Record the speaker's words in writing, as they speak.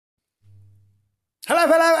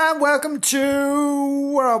Hello, and welcome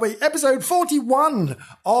to, where are we? Episode 41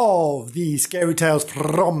 of the Scary Tales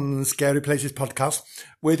from Scary Places podcast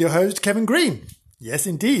with your host, Kevin Green. Yes,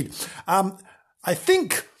 indeed. I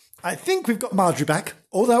think we've got Marjorie back,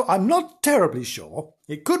 although I'm not terribly sure.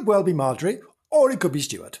 It could well be Marjorie, or it could be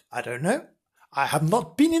Stuart. I don't know. I have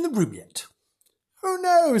not been in the room yet. Who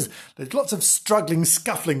knows? There's lots of struggling,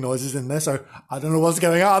 scuffling noises in there, so I don't know what's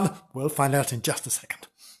going on. We'll find out in just a second.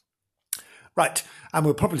 Right, and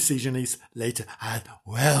we'll probably see Janice later as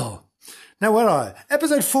well. Now, where are I?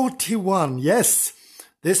 Episode 41, yes.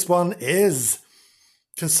 This one is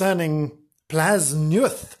concerning Plas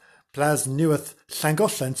Newydd,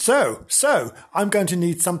 Llangollen. So, I'm going to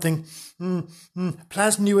need something,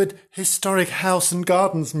 Plas Newydd Historic House and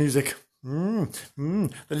Gardens music. The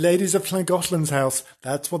ladies of Llangollen's house.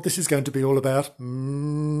 That's what this is going to be all about.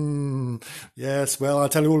 Yes, well, I'll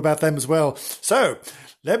tell you all about them as well. So,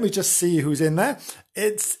 let me just see who's in there.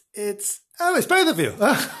 It's both of you.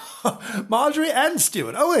 Marjorie and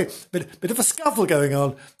Stuart. Oh, wait, bit of a scuffle going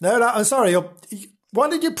on. No, I'm sorry. Why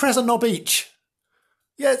did you press a knob each?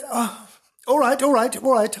 Yes, all right.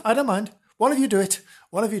 I don't mind. One of you do it.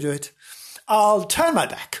 I'll turn my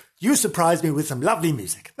back. You surprise me with some lovely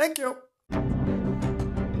music. Thank you.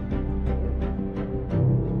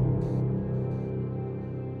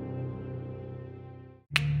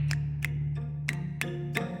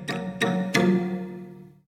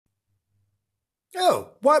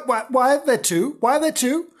 Oh, why are there two?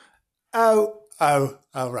 Oh,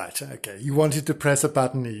 right, okay. You wanted to press a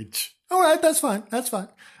button each. All right, that's fine.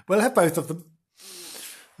 We'll have both of them.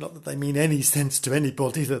 Not that they mean any sense to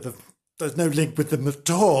anybody, that there's no link with them at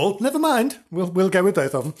all. Never mind. We'll go with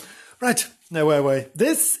both of them. Right, now where are we?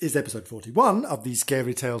 This is episode 41 of the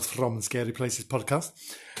Scary Tales from Scary Places podcast,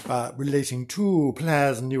 relating to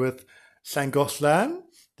Plas Newydd Llangollen,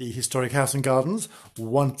 the historic house and gardens,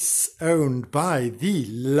 once owned by the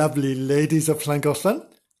lovely ladies of Llangollen.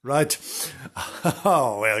 Right.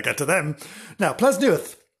 Oh, we'll get to them. Now, Plas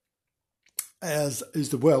Newydd, as is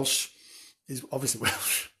the Welsh, is obviously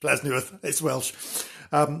Welsh. Plas Newydd, it's Welsh,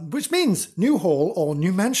 which means new hall or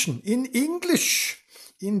new mansion in English,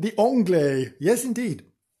 in the Anglais. Yes, indeed.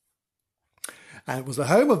 And it was the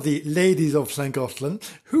home of the ladies of Llangollen,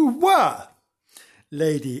 who were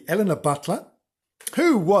Lady Eleanor Butler,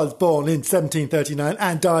 who was born in 1739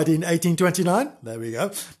 and died in 1829. There we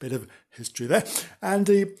go. Bit of history there. And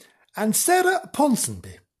Sarah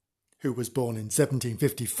Ponsonby, who was born in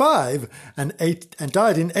 1755 and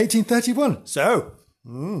died in 1831. So,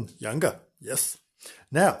 younger, yes.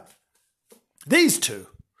 Now, these two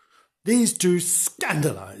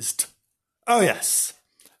scandalised. Oh, yes.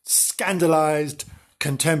 Scandalised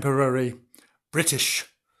contemporary British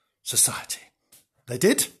society. They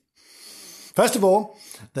did. First of all,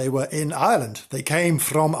 they were in Ireland. They came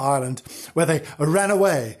from Ireland, where they ran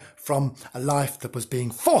away from a life that was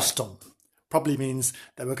being forced on them. Probably means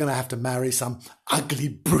they were going to have to marry some ugly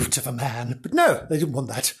brute of a man. But no, they didn't want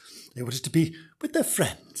that. They wanted to be with their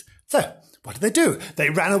friends. So, what did they do? They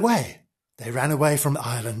ran away. They ran away from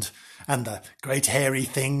Ireland. And the great hairy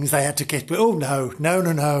things they had to get. Oh, no.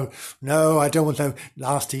 No, I don't want no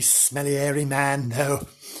nasty, smelly, hairy man. No.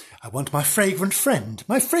 I want my fragrant friend.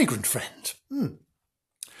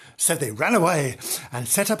 So they ran away and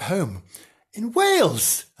set up home in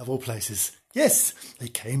Wales, of all places. Yes, they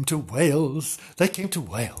came to Wales.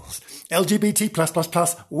 LGBT plus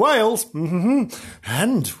Wales.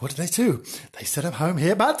 And what did they do? They set up home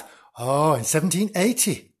here, but, in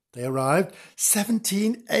 1780. They arrived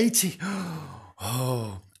 1780.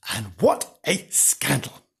 Oh, and what a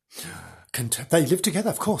scandal. They lived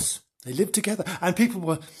together, of course. They lived together, and people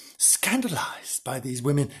were scandalised by these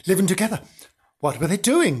women living together. What were they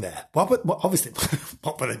doing there? Obviously,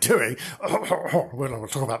 what were they doing? We're not going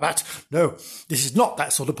to talk about that. No, this is not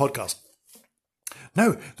that sort of podcast.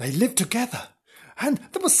 No, they lived together, and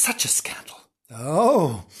there was such a scandal.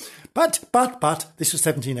 Oh, but, this was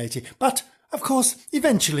 1780. But, of course,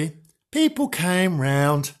 eventually, people came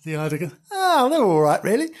round the idea, they're all right,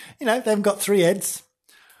 really. You know, they haven't got 3 heads.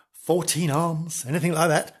 14 arms, anything like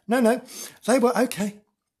that. No, they were okay.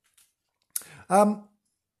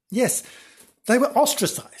 Yes, they were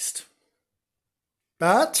ostracised,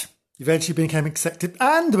 but eventually became accepted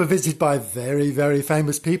and were visited by very, very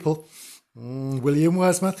famous people. William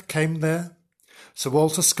Wordsworth came there. Sir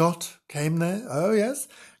Walter Scott came there. Oh, yes.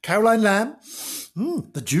 Caroline Lamb.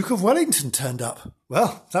 The Duke of Wellington turned up.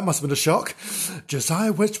 Well, that must have been a shock.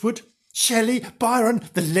 Josiah Wedgwood, Shelley, Byron.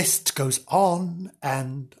 The list goes on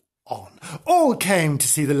and on. All came to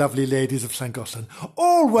see the lovely ladies of Llangollen,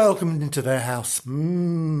 all welcomed into their house.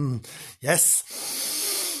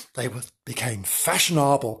 Yes. They became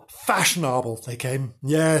fashionable. Fashionable. They came.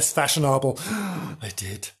 Yes, fashionable. They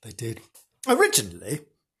did. Originally,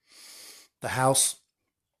 the house,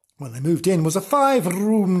 when they moved in, was a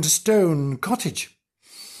 5-roomed stone cottage.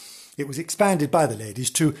 It was expanded by the ladies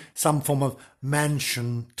to some form of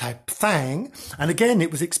mansion-type thing. And again,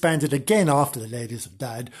 it was expanded again after the ladies had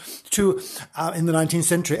died to, in the 19th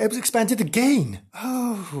century, it was expanded again.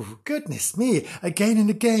 Oh, goodness me, again and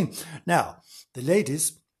again. Now, the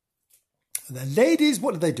ladies,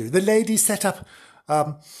 what did they do? The ladies set up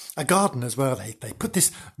a garden as well. They put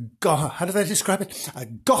this, how do they describe it? A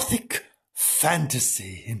Gothic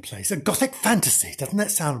fantasy in place. A Gothic fantasy. Doesn't that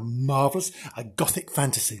sound marvellous? A Gothic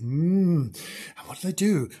fantasy. And what do they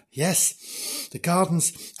do? Yes, the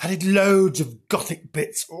gardens added loads of Gothic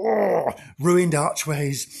bits. Oh, ruined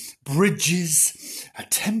archways, bridges, a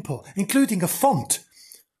temple, including a font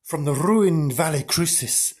from the ruined Valle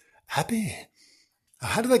Crucis Abbey.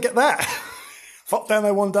 How did they get that? Popped down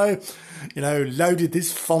there one day, loaded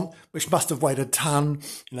this font, which must have weighed a ton,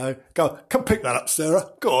 come pick that up,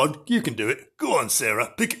 Sarah. Go on, you can do it. Go on,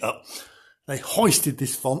 Sarah, pick it up. They hoisted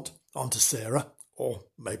this font onto Sarah, or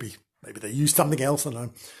maybe they used something else, I don't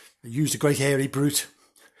know. They used a great hairy brute.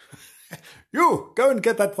 You, go and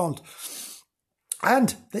get that font.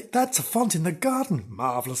 And that's a font in the garden.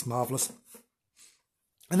 Marvellous, marvellous.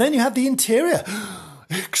 And then you have the interior.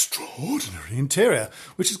 Extraordinary interior,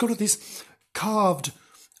 which has got all this carved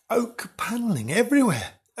oak panelling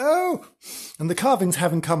everywhere. Oh, and the carvings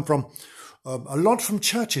having come from a lot from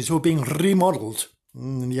churches who were being remodelled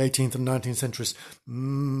in the 18th and 19th centuries.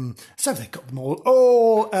 So they got them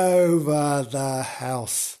all over the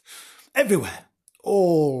house, everywhere,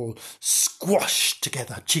 all squashed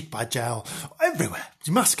together, cheek by jowl, everywhere.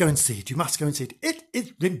 You must go and see it. It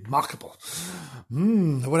is remarkable.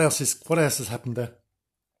 What else has happened there?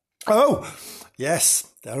 Oh,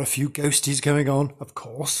 yes, there are a few ghosties going on, of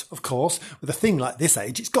course. With a thing like this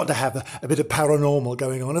age, it's got to have a bit of paranormal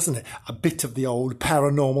going on, hasn't it? A bit of the old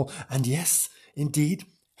paranormal. And yes, indeed,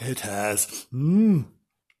 it has. Well,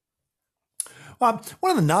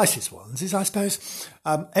 one of the nicest ones is, I suppose,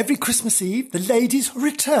 every Christmas Eve, the ladies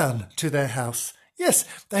return to their house. Yes,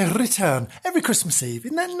 they return every Christmas Eve.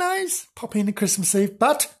 Isn't that nice? Pop in on Christmas Eve.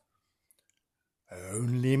 But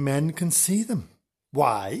only men can see them.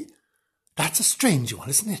 Why? That's a strange one,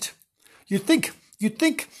 isn't it? You'd think,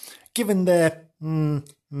 given their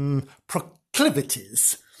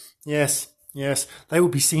proclivities, yes, they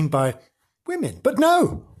would be seen by women. But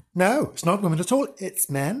no, it's not women at all. It's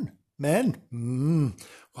men.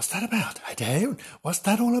 What's that about? I don't. What's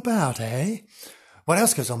that all about, eh? What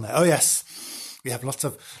else goes on there? Oh, yes, we have lots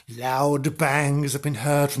of loud bangs have been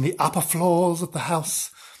heard from the upper floors of the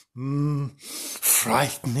house.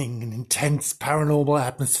 Frightening and intense paranormal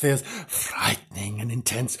atmospheres. Frightening and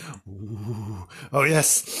intense. Ooh. Oh,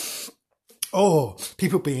 yes. Oh,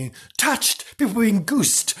 people being touched. People being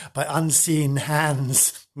goosed by unseen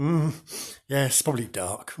hands. Yes, probably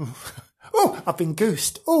dark. Oh, I've been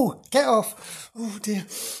goosed. Oh, get off. Oh, dear.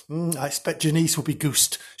 I expect Janice will be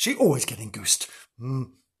goosed. She's always getting goosed.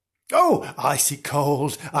 Oh, icy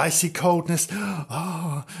coldness.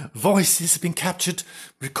 Oh, voices have been captured,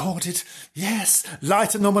 recorded. Yes,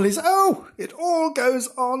 light anomalies. Oh, it all goes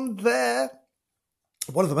on there.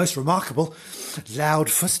 One of the most remarkable, loud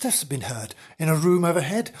footsteps have been heard in a room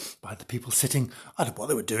overhead by the people sitting, I don't know what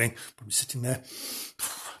they were doing, probably sitting there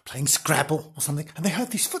playing Scrabble or something, and they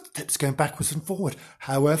heard these footsteps going backwards and forward.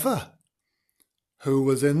 However, who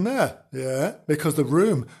was in there? Yeah, because the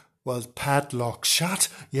room was padlocked shut.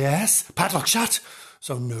 Yes, padlocked shut.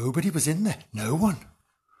 So nobody was in there. No one.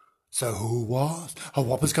 So who was? Oh,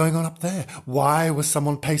 what was going on up there? Why was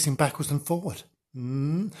someone pacing backwards and forward?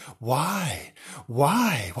 Why?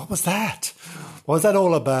 What was that? What was that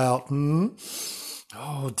all about?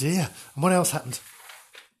 Oh, dear. And what else happened?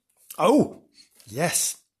 Oh,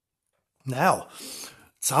 yes. Now,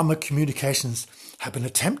 some communications have been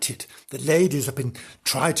attempted. The ladies have been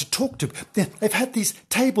tried to talk to. They've had these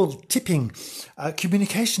table-tipping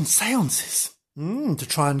communication seances to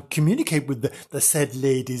try and communicate with the said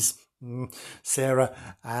ladies, Sarah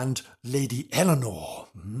and Lady Eleanor.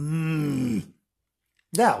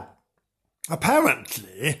 Now,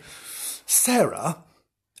 apparently, Sarah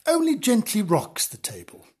only gently rocks the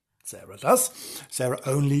table. Sarah does. Sarah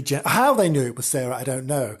only how they knew it was Sarah, I don't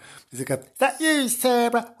know. They go, is that you,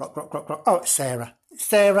 Sarah? Rock, rock, rock, rock. Oh, it's Sarah. It's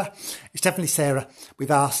Sarah. It's definitely Sarah.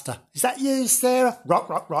 We've asked her. Is that you, Sarah? Rock,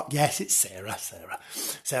 rock, rock. Yes, it's Sarah.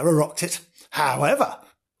 Sarah rocked it. However,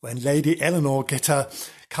 when Lady Eleanor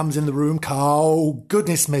comes in the room, oh,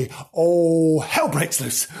 goodness me. Oh, hell breaks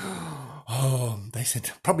loose. Oh, they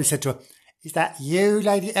probably said to her, Is that you,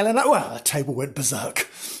 Lady Eleanor? Well, the table went berserk.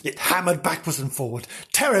 It hammered backwards and forward,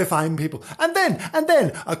 terrifying people. And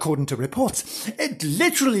then, according to reports, it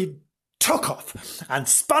literally took off and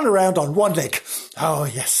spun around on one leg. Oh,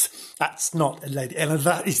 yes, that's not Lady Eleanor,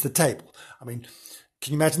 that is the table. I mean,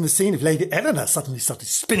 can you imagine the scene if Lady Eleanor suddenly started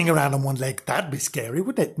spinning around on one leg? That'd be scary,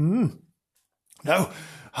 wouldn't it? No.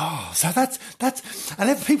 Oh, so that's, and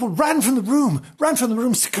then people ran from the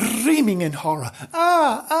room, screaming in horror.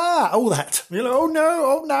 All that. Oh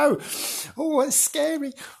no, oh, it's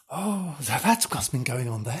scary. Oh, so that's what's been going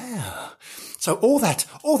on there. So all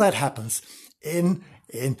that happens in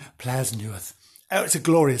Plasnewth. Oh, it's a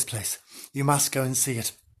glorious place. You must go and see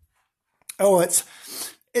it. Oh, it's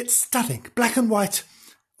stunning, black and white.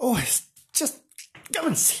 Oh, it's just, go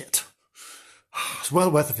and see it. It's well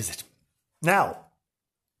worth a visit. Now,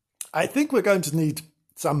 I think we're going to need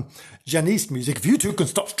some Janice music. If you two can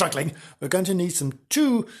stop struggling, we're going to need some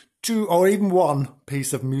two or even one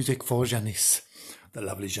piece of music for Janice, the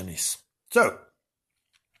lovely Janice. So,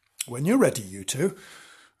 when you're ready, you two,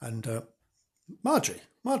 and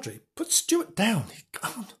Marjorie, put Stuart down. He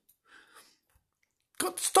can't.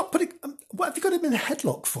 God, stop putting. What have you got him in a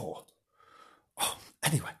headlock for? Oh,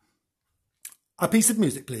 anyway, a piece of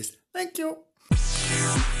music, please. Thank you.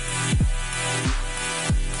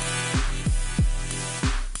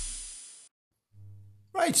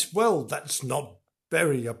 Right, well, that's not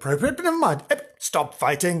very appropriate, but never mind. Stop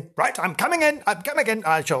fighting. Right, I'm coming in.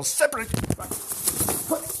 I shall separate. Right.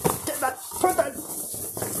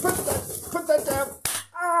 Put that down.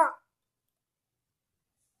 Ah!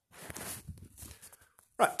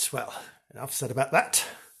 Right, well, enough said about that.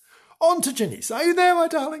 On to Janice. Are you there, my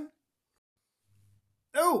darling?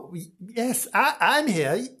 Oh, yes, I'm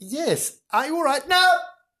here. Yes. Are you all right? No,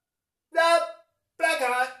 black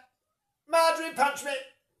eye. Marjorie, punch me.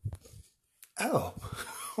 Oh,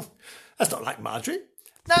 that's not like Marjorie.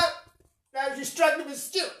 No, she's struggling with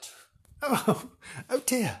Stuart. Oh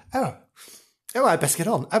dear. Oh, I best get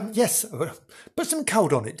on. Yes, put some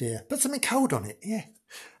cold on it, dear. Put something cold on it. Yeah.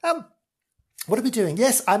 What are we doing?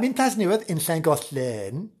 Yes, I'm in Plasnewth in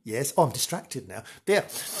Llangollen. Yes, I'm distracted now. Dear,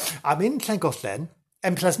 I'm in Llangollen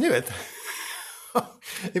and Plasnewth.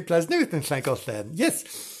 in Plasnewth in Llangollen.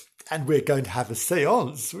 Yes. And we're going to have a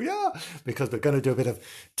seance. We are, because we're going to do a bit of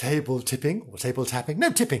table tipping or table tapping.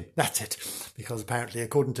 No, tipping. That's it. Because apparently,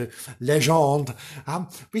 according to legend,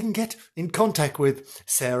 we can get in contact with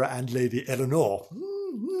Sarah and Lady Eleanor.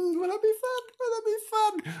 Will that be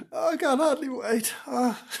fun? Oh, I can't hardly wait.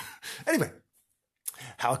 Anyway,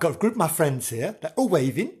 I've got a group of my friends here. They're all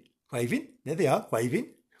waving. There they are,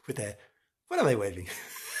 waving with their. What are they waving?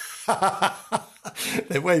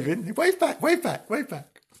 They're waving. Wave back.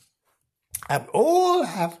 And all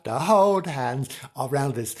have to hold hands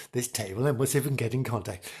around this table and we'll see if we can get in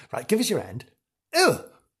contact. Right, give us your hand. Ew!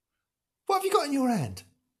 What have you got in your hand?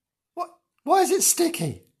 What? Why is it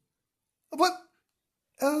sticky? What?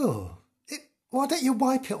 Oh, why don't you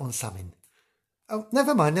wipe it on something? Oh,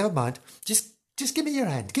 never mind. Just give me your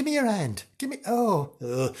hand. Give me. Never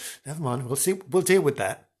mind. We'll deal with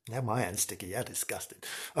that. Now my hand's sticky. How disgusting.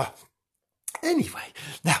 Oh. Anyway,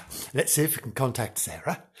 now, let's see if we can contact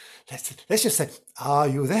Sarah. Let's just say, are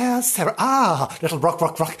you there, Sarah? Little rock.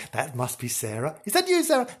 That must be Sarah. Is that you,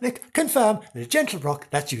 Sarah? Nick, confirm. A gentle rock.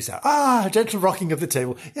 That's you, Sarah. Gentle rocking of the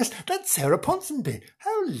table. Yes, that's Sarah Ponsonby.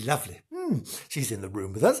 How lovely. She's in the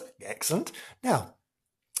room with us. Excellent. Now,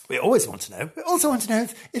 we also want to know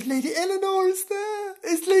if Lady Eleanor is there.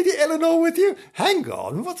 Is Lady Eleanor with you? Hang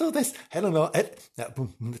on, what's all this? Eleanor,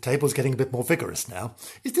 the table's getting a bit more vigorous now.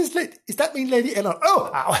 Is that mean Lady Eleanor?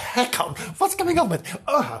 Oh, heck on. What's going on with,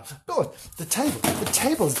 God, the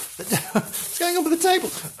table's, what's going on with the table?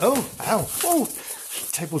 Oh, ow, oh,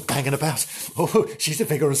 the table's banging about. Oh, she's a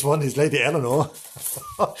vigorous one, is Lady Eleanor.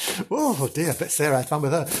 Oh dear, bet Sarah had fun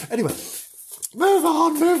with her. Anyway, move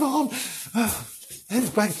on.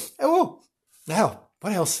 Oh, now,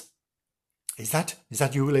 what else? Is that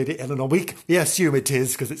you, Lady Eleanor? We assume it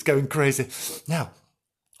is, because it's going crazy. Now,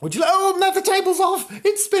 would you now the table's off.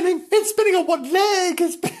 It's spinning on one leg.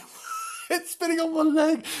 It's spinning on one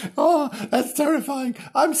leg. Oh, that's terrifying.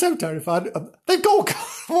 I'm so terrified. They've all gone.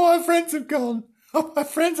 Oh, my friends have gone. Oh, my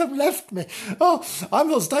friends have left me. Oh, I'm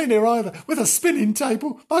not staying here either with a spinning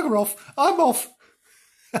table. Bugger off. I'm off.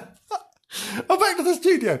 I'm back to the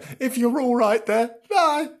studio. If you're all right there.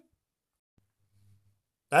 Bye.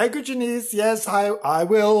 Thank you, Janice. Yes, I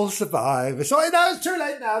will survive. Sorry, no, it's too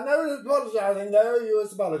late now. No apologising. No, you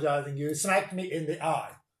was apologising. You smacked me in the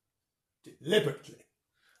eye. Deliberately.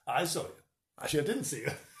 I saw you. Actually, I didn't see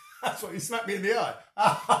you. That's why you smacked me in the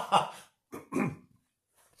eye.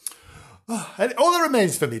 And all that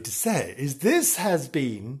remains for me to say is this has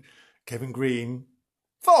been Kevin Green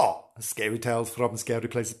for Scary Tales from Scary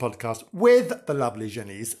Places podcast with the lovely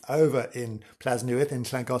Janice over in Plasnewydd in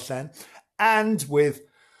Llangollen and with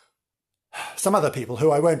some other people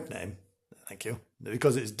who I won't name, thank you,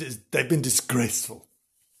 because they've been disgraceful.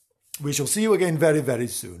 We shall see you again very, very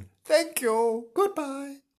soon. Thank you.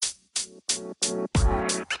 Goodbye.